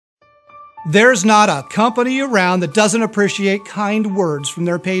There's not a company around that doesn't appreciate kind words from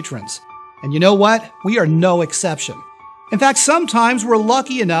their patrons. And you know what? We are no exception. In fact, sometimes we're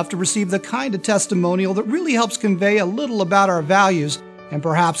lucky enough to receive the kind of testimonial that really helps convey a little about our values and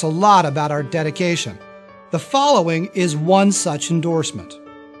perhaps a lot about our dedication. The following is one such endorsement.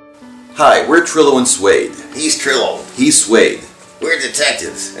 Hi, we're Trillo and Suede. He's Trillo. He's Suede. We're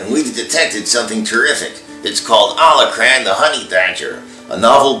detectives, and we've detected something terrific. It's called Alacrán the Honey Badger. A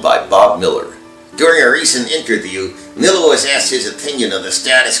novel by Bob Miller. During a recent interview, Miller was asked his opinion of the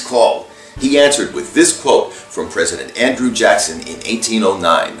status quo. He answered with this quote from President Andrew Jackson in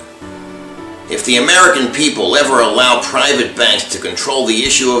 1809. If the American people ever allow private banks to control the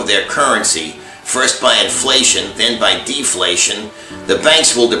issue of their currency, first by inflation, then by deflation, the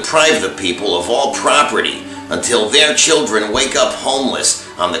banks will deprive the people of all property until their children wake up homeless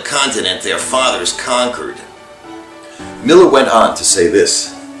on the continent their fathers conquered. Miller went on to say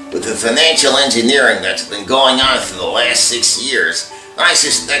this. With the financial engineering that's been going on for the last 6 years, I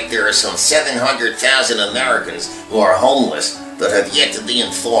suspect there are some 700,000 Americans who are homeless that have yet to be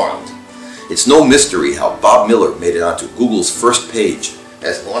informed. It's no mystery how Bob Miller made it onto Google's first page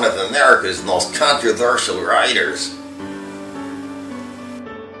as one of America's most controversial writers.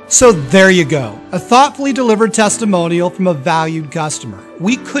 So there you go, a thoughtfully delivered testimonial from a valued customer.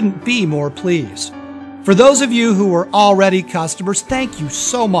 We couldn't be more pleased. For those of you who are already customers, thank you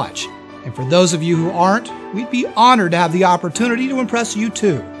so much. And for those of you who aren't, we'd be honored to have the opportunity to impress you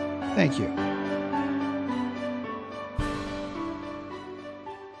too. Thank you.